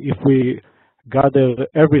 If we gather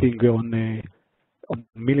everything on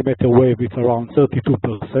millimeter wave, it's around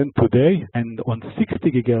 32% today, and on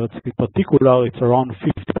 60 gigahertz in particular, it's around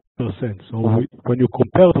 50%. So when you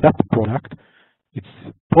compare that product, it's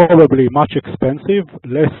probably much expensive,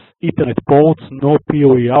 less Ethernet ports, no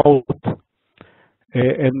PoE out,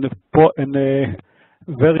 and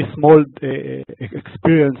very small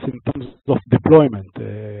experience in terms of deployment.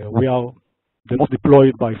 We are the most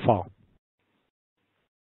deployed by far.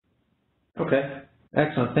 Okay,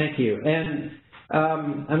 excellent, thank you. And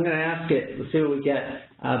I'm going to ask it, let's see what we get,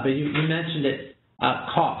 but you mentioned it,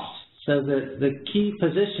 cost. So the key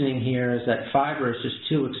positioning here is that fiber is just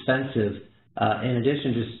too expensive, in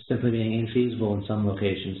addition to simply being infeasible in some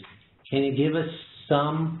locations. Can you give us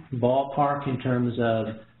some ballpark in terms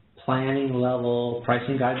of planning level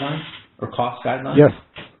pricing guidelines or cost guidelines?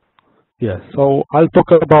 Yes. So I'll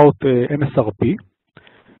talk about MSRP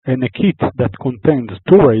and a kit that contains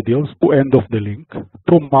 2 radios, 2 ends of the link,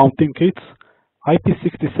 2 mounting kits,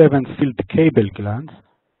 IP67 sealed cable glands,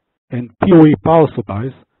 and PoE power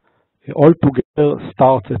supplies. All together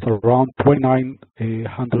starts at around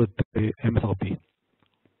 2,900 MSRP.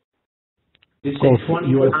 You say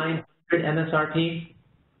 2,900 MSRP?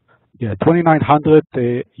 Yeah,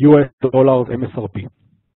 $2,900 US MSRP.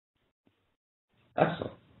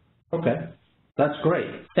 Excellent. Okay, that's great.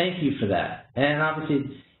 Thank you for that. And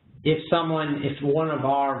obviously, if one of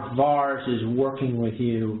our VARs is working with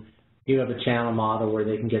you, you have a channel model where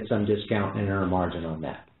they can get some discount and earn a margin on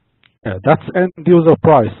that. Yeah, that's end user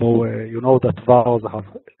price, so you know that VARs have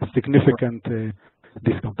a significant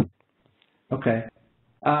discount. Okay.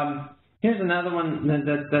 Here's another one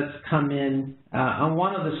that's come in. On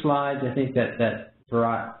one of the slides, I think that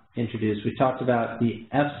Barat introduced, we talked about the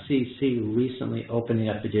FCC recently opening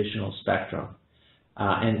up additional spectrum.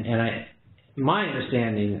 My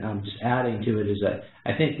understanding, just adding to it, is that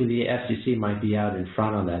I think the FCC might be out in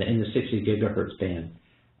front on that in the 60 gigahertz band.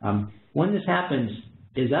 When this happens,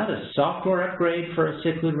 is that a software upgrade for a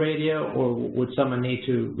Siklu radio, or would someone need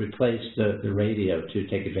to replace the radio to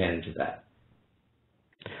take advantage of that?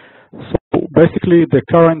 So basically, the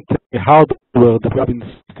current hardware that we have in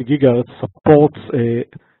 60 gigahertz supports a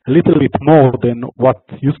little bit more than what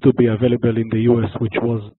used to be available in the US, which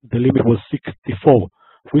was the limit was 64.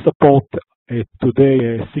 We support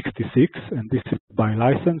today 66, and this is by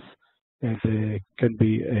license, and can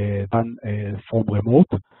be done from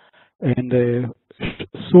remote. And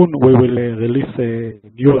soon we will release a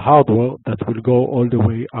new hardware that will go all the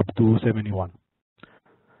way up to 71.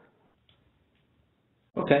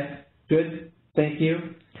 Okay, good. Thank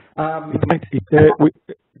you.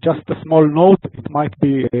 Just a small note, it might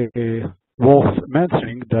be worth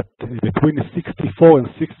mentioning that between 64 and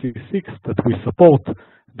 66 that we support,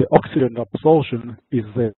 the oxygen absorption is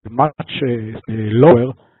much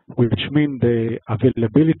lower, which means the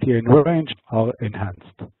availability and range are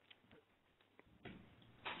enhanced.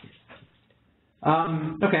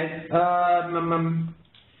 Okay.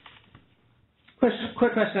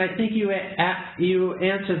 Quick question. I think you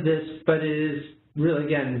answered this, but it is really,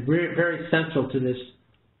 again, very central to this.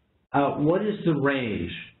 What is the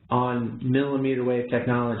range on millimeter wave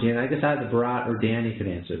technology? And I guess either Bharat or Danny could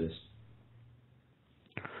answer this.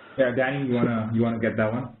 Yeah, Danny, you wanna get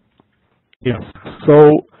that one? Yes.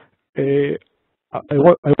 So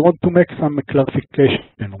I want to make some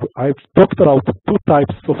clarification. I've talked about two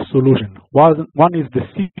types of solution. One is the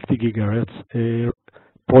 60 gigahertz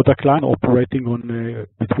product line operating on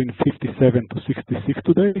between 57 to 66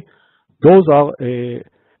 today. Those are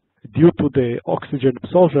due to the oxygen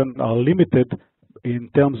absorption are limited in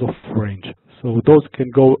terms of range. So those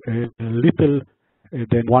can go a little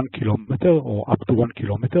than 1 kilometer or up to 1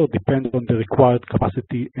 kilometer, depending on the required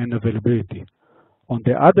capacity and availability. On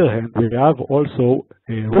the other hand, we have also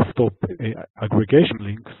rooftop aggregation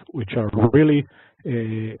links, which are really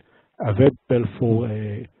available for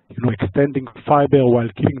extending fiber while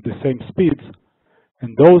keeping the same speeds.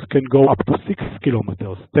 And those can go up to 6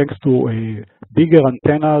 kilometers, thanks to bigger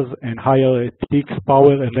antennas and higher peak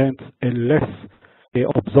power and length and less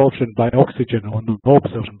absorption by oxygen or no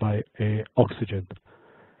absorption by oxygen.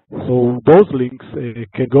 So those links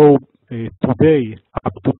can go today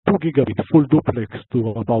up to 2 gigabit full duplex to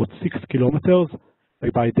about 6 kilometers.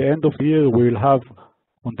 By the end of the year, we will have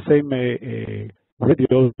on the same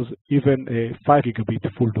radios even 5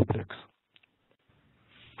 gigabit full duplex.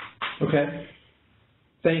 Okay.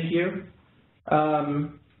 Thank you.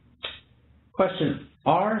 Question,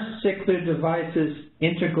 are Siklu devices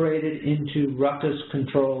integrated into Ruckus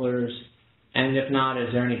controllers? And if not,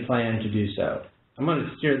 is there any plan to do so? I'm going to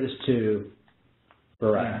steer this to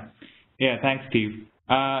Bharat. Yeah, thanks, Steve.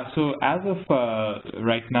 So as of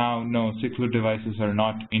right now, no, Siklu devices are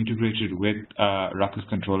not integrated with Ruckus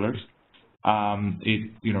controllers.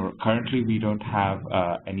 Currently we don't have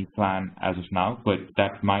any plan as of now, but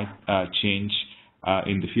that might change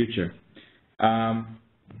in the future.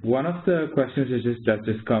 One of the questions that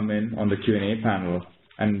just come in on the Q&A panel,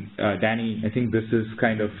 and Danny, I think this is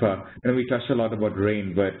kind of, we touched a lot about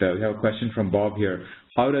rain, but we have a question from Bob here.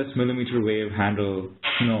 How does millimeter wave handle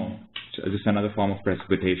snow, just another form of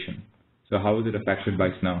precipitation? So how is it affected by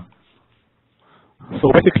snow?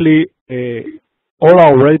 So basically, all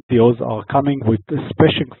our radios are coming with a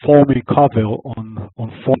special foaming cover on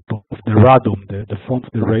front of the radome, the front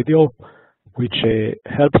of the radio, which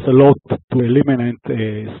helps a lot to eliminate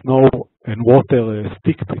snow and water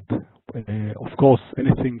stick to it. Of course,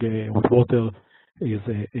 anything with water is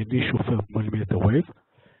an issue for millimeter wave.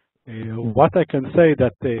 What I can say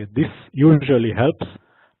that this usually helps,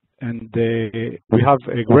 and we have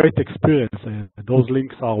a great experience. Those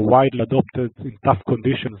links are widely adopted in tough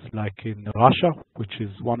conditions, like in Russia, which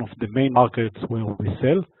is one of the main markets where we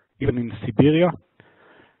sell, even in Siberia.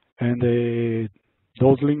 And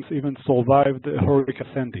those links even survived Hurricane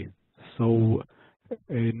Sandy. So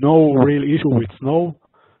no real issue with snow,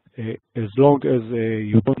 as long as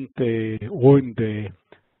you don't ruin the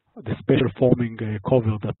special foaming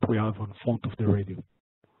cover that we have on front of the radio.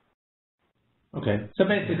 Okay, so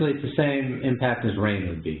basically it's the same impact as rain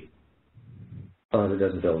would be. It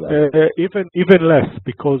doesn't build up. Even less,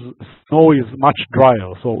 because snow is much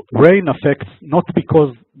drier. So rain affects not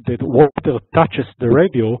because the water touches the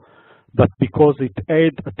radio, but because it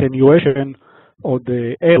aids attenuation of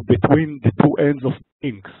the air between the two ends of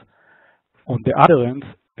things. On the other end,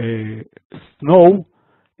 snow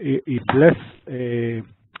is less.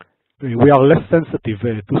 We are less sensitive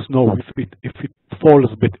to snow if it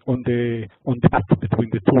falls on the path between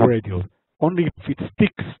the two radios. Only if it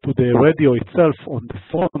sticks to the radio itself on the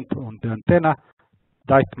front, on the antenna,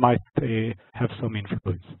 that might have some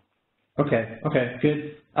influence. Okay,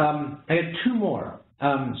 good. I got two more.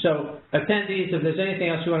 So attendees, if there's anything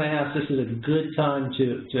else you want to ask, this is a good time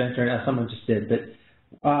to enter, as someone just did.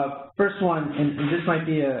 But first one, and this might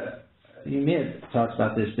be you may have talked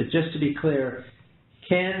about this, but just to be clear,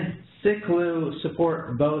 can Siklu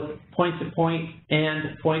support both point-to-point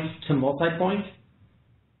and point-to-multipoint?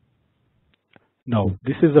 No,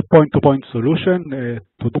 this is a point-to-point solution.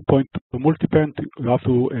 To do point-to-multipoint, you have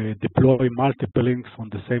to deploy multiple links on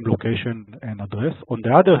the same location and address. On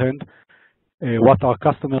the other hand, what our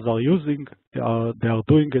customers are using, they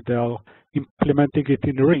are implementing it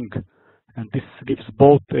in Ring. and this gives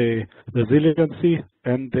both resiliency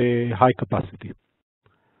and high capacity.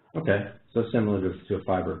 Okay, so similar to a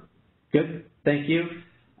fiber. Good, thank you.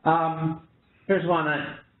 Here's one,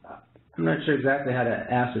 I'm not sure exactly how to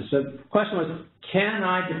ask this. So the question was, can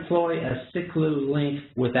I deploy a Siklu link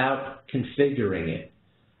without configuring it?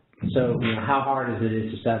 So how hard is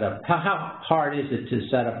it to set up? How hard is it to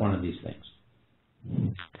set up one of these things?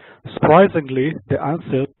 Surprisingly, the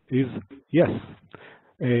answer is yes.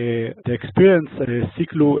 The experienced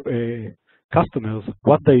Siklu customers,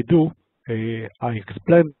 what they do, I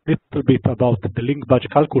explained a little bit about the link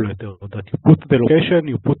budget calculator, that you put the location,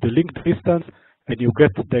 you put the link distance, and you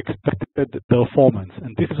get the expected performance.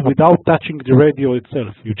 And this is without touching the radio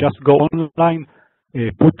itself. You just go online,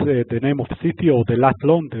 put the name of the city or the lat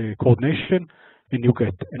long, the coordination, and you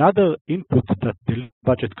get. Another input that the link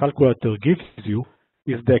budget calculator gives you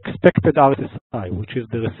is the expected RSSI, which is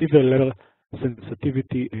the receiver level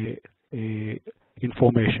sensitivity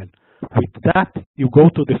information. With that, you go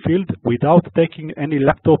to the field without taking any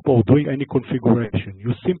laptop or doing any configuration.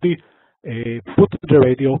 You simply put the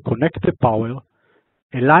radio, connect the power,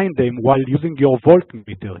 align them while using your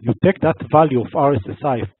voltmeter. You take that value of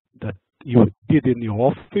RSSI that you did in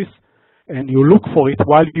your office, and you look for it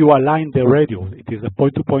while you align the radio. It is a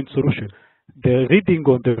point-to-point solution. The reading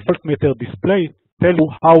on the voltmeter display tells you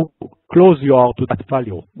how close you are to that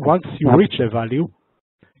value. Once you reach a value,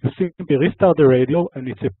 you simply restart the radio, and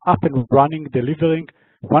it's up and running, delivering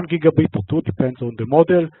 1 gigabit or 2, depends on the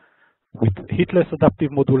model, with hitless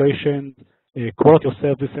adaptive modulation, quality of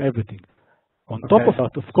service, everything. On top of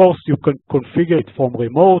that, of course, you can configure it from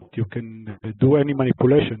remote, you can do any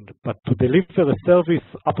manipulation, but to deliver a service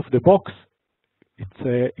out of the box,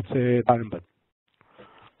 it's a diamond.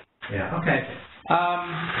 Yeah, okay.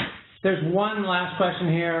 There's one last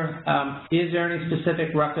question here. Is there any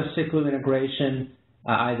specific Ruckus Siklu integration,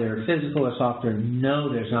 either physical or software?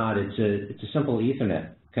 No, there's not. It's a simple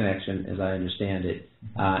Ethernet connection, as I understand it,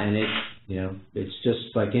 and it's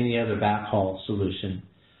just like any other backhaul solution.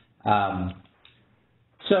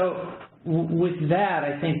 So with that,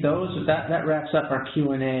 I think that wraps up our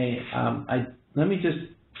Q&A. Let me just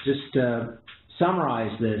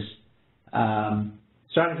summarize this.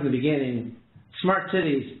 Starting from the beginning, smart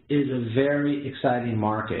cities is a very exciting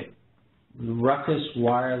market. Ruckus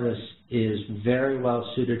Wireless is very well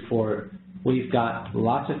suited for it. We've got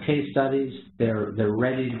lots of case studies. They're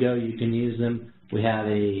ready to go. You can use them. We have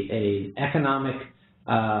a economic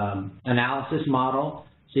analysis model,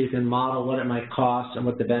 so you can model what it might cost and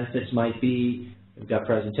what the benefits might be. We've got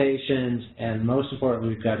presentations, and most importantly,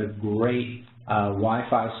 we've got a great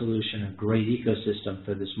Wi-Fi solution, a great ecosystem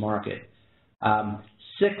for this market.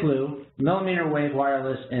 Siklu, millimeter wave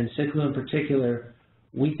wireless, and Siklu in particular,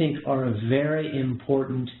 we think are a very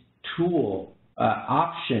important tool,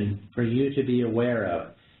 option for you to be aware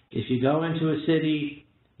of. If you go into a city,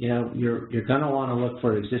 you're going to want to look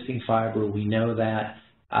for existing fiber. We know that.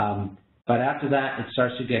 But after that, it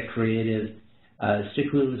starts to get creative.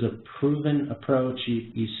 Siklu is a proven approach.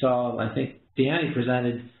 You saw, I think, Danny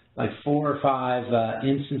presented like 4 or 5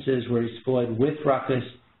 instances where he's deployed with Ruckus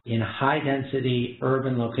in high-density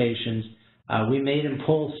urban locations. We made him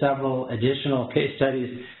pull several additional case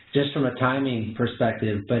studies just from a timing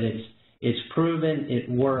perspective, but it's proven, it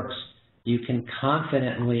works. You can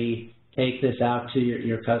confidently take this out to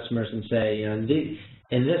your customers and say,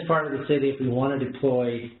 in this part of the city, if we want to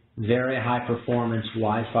deploy very high-performance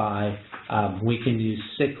Wi-Fi, we can use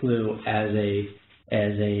Siklu as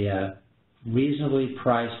a reasonably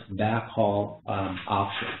priced backhaul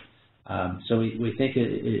option. So we think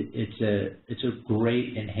it's a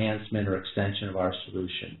great enhancement or extension of our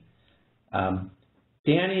solution.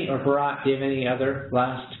 Danny or Barat, do you have any other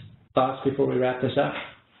last thoughts before we wrap this up?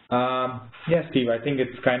 Yeah, Steve, I think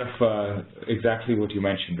it's kind of exactly what you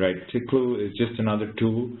mentioned, right? Siklu is just another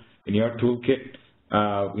tool in your toolkit.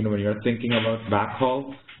 When you're thinking about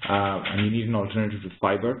backhaul and you need an alternative to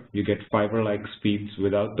fiber, you get fiber-like speeds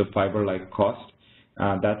without the fiber-like cost.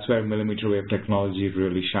 That's where millimeter wave technology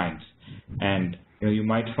really shines. And you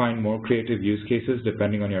might find more creative use cases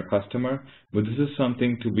depending on your customer, but this is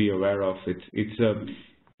something to be aware of. It's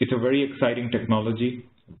a very exciting technology,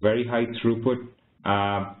 very high throughput,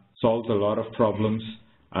 solves a lot of problems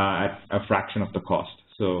at a fraction of the cost.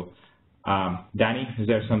 So, Danny, is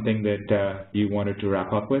there something that you wanted to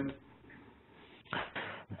wrap up with?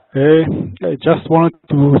 I just wanted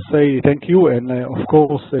to say thank you, and of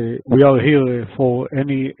course we are here for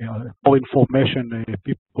any more information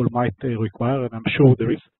people might require, and I'm sure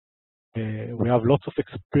there is. We have lots of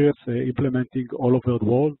experience implementing all over the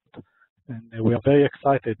world, and we are very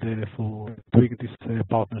excited for doing this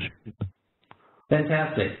partnership.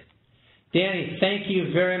 Fantastic. Danny, thank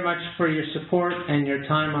you very much for your support and your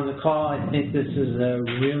time on the call. I think this is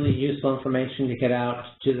really useful information to get out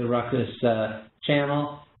to the Ruckus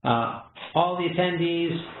channel. All the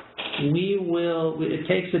attendees, it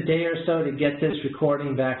takes a day or so to get this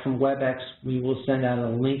recording back from WebEx. We will send out a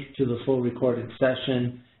link to the full recorded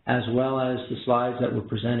session as well as the slides that were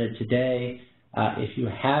presented today. If you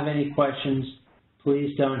have any questions,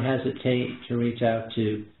 please don't hesitate to reach out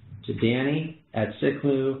to Danny at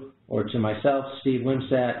Siklu or to myself, Steve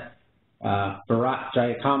Wimsett, Bharat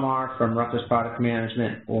Jayakamar from Ruckus Product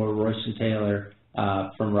Management, or Royston Taylor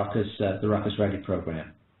from Ruckus, the Ruckus Ready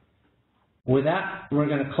program. With that, we're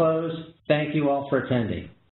going to close. Thank you all for attending.